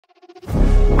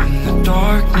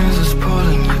darkness is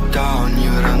pulling you down,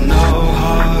 you don't know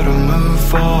how to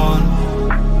move on.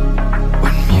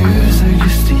 When music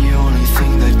is the only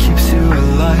thing that keeps you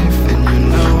alive, and you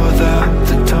know that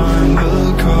the time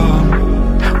will come.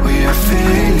 We are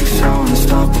Phoenix, so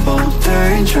unstoppable,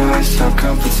 dangerous. Our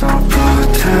comfort's all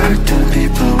protecting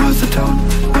people with the tone,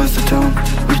 with the tone.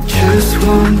 We just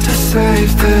want to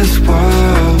save this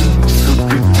world, so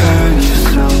prepare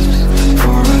yourselves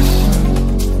for us.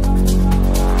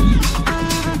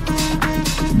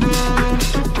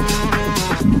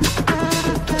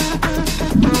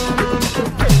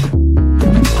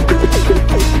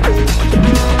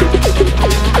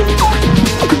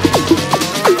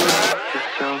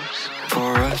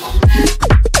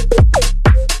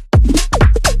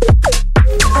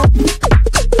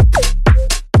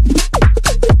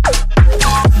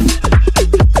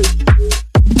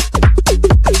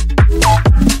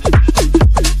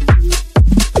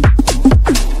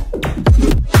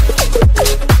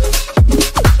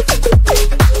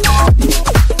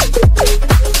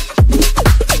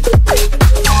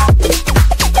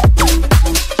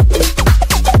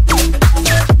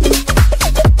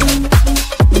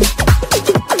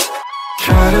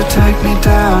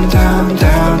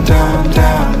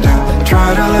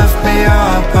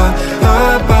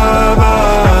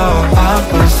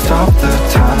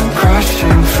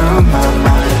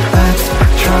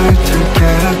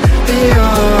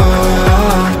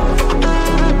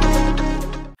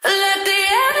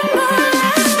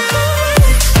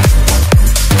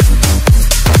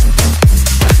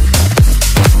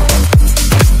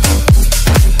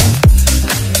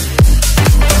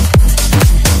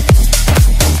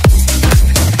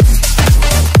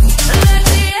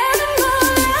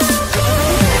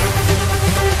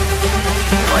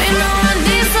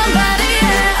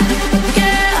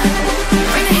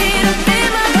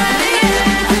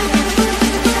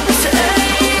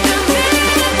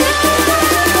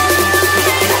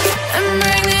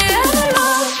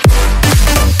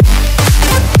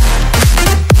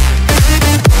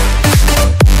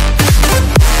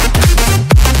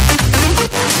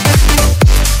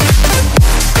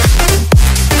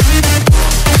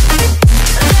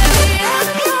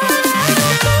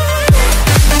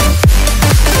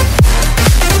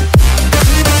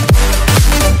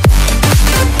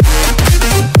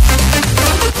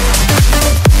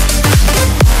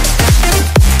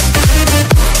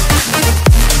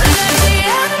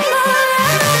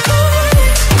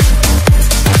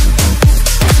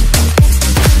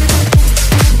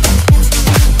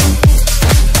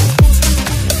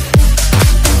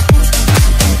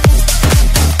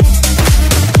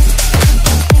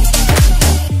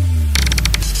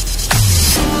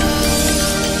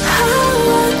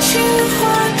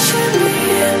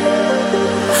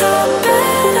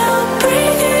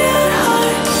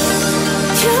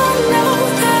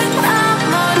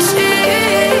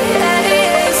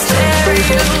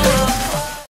 You